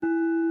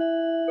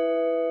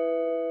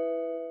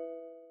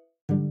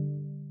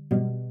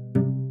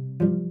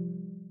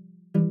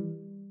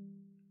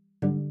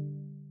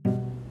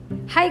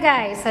Hi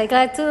guys, I'm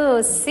glad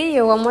to see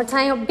you one more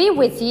time, or be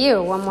with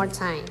you one more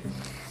time.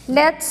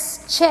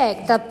 Let's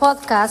check the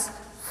podcast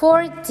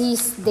for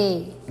this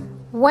day.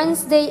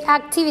 Wednesday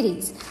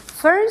activities.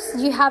 First,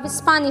 you have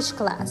Spanish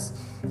class.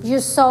 You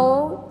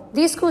saw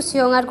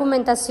discusión,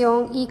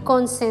 argumentación y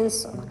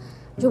consenso.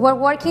 You were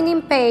working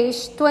in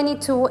page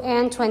 22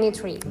 and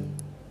 23.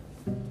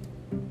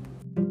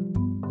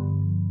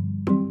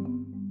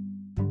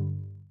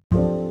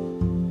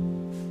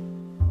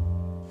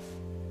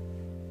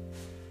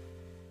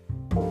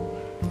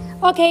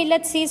 Okay,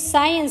 let's see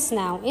science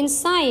now. In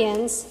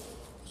science,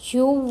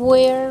 you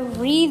were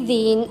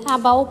reading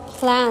about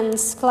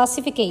plants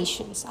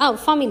classifications,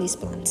 families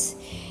plants.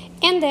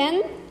 And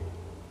then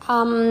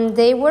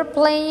they were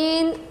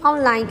playing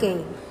online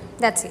game.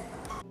 That's it.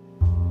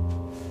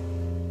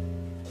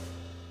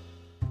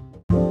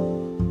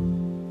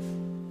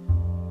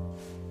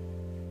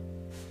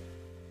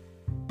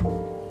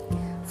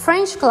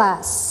 French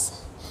class.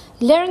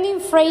 Learning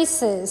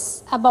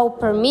phrases about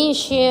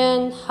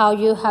permission, how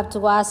you have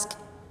to ask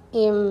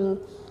in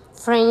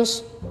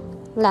French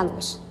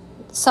language.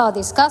 So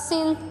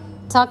discussing,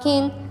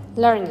 talking,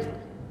 learning.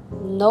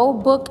 No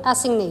book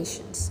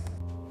assignations.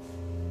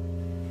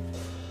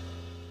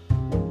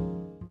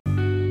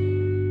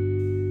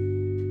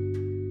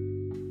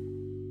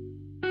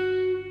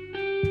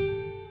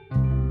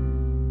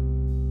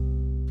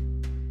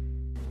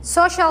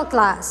 Social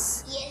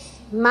class. Yes.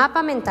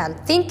 Mapa mental,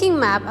 thinking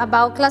map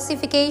about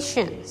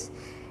classifications.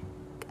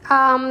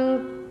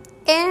 And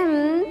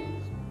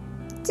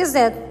just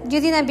that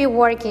you didn't be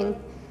working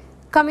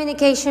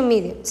communication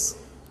mediums.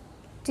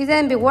 You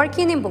didn't be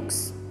working in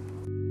books.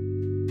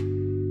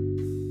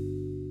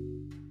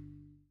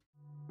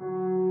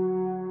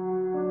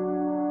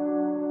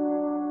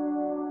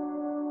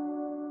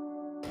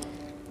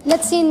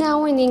 Let's see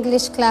now in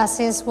English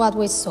classes what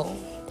we saw.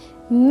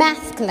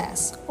 Math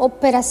class,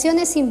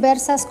 operaciones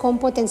inversas con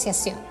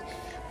potenciación.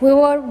 We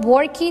were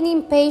working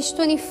in page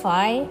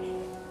 25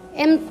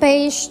 and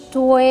page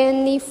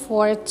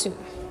 24 too.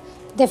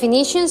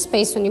 Definitions,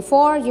 page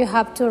 24, you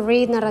have to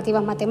read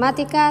Narrativas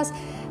Matemáticas,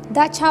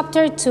 that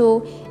chapter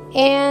 2,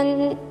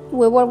 and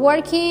we were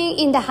working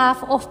in the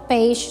half of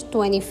page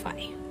 25.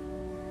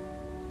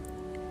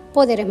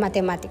 Poderes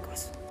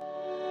matemáticos.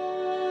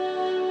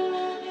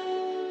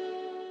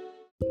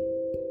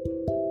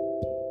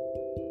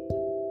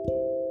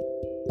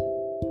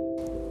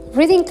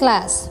 Reading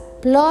class,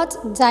 plot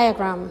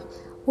diagram.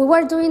 We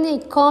were doing a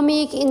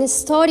comic in a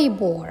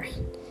storyboard.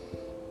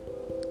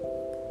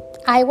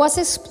 I was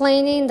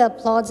explaining the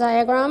plot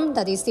diagram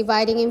that is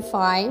dividing in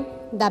 5,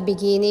 the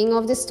beginning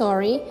of the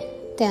story,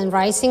 then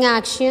rising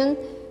action,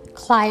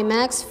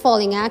 climax,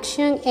 falling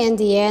action, and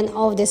the end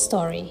of the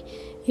story.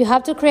 You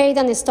have to create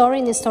a story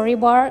in the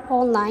storyboard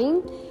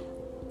online,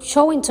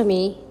 showing to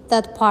me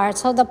that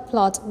parts of the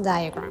plot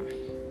diagram.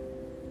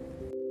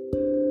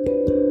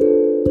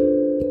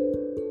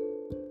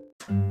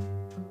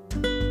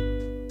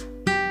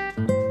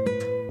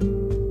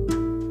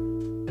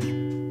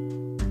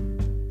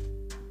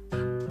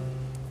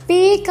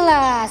 PE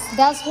class,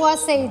 that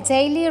was a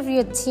daily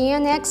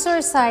routine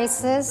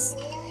exercises,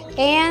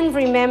 and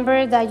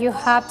remember that you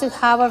have to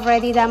have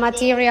already the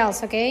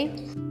materials, okay?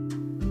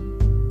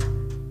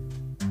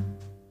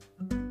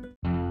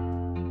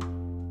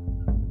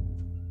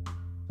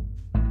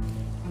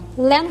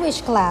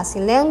 Language class.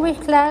 In language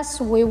class,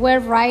 we were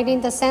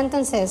writing the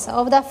sentences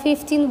of the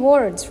 15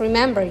 words.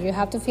 Remember, you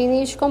have to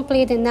finish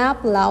completing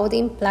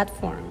uploading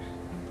platform.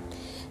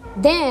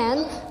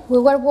 Then, we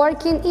were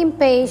working in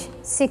page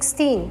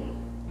 16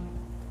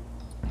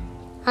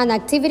 on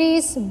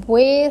activities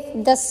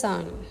with the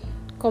sun,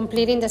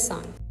 completing the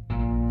sun.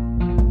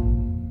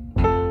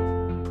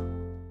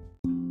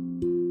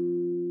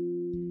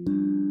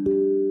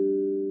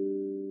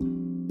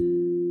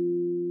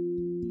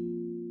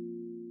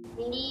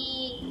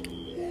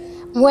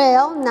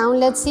 Well, now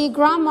let's see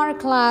grammar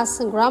class.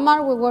 In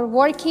grammar, we were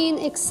working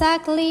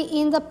exactly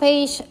in the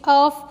page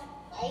of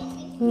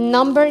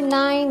number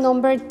 9,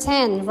 number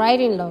 10,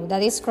 writing log,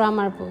 that is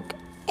grammar book.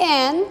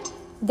 And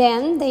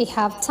then they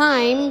have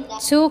time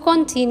to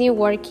continue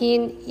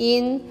working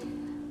in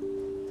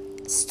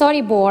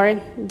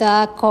storyboard,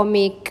 the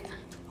comic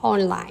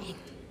online.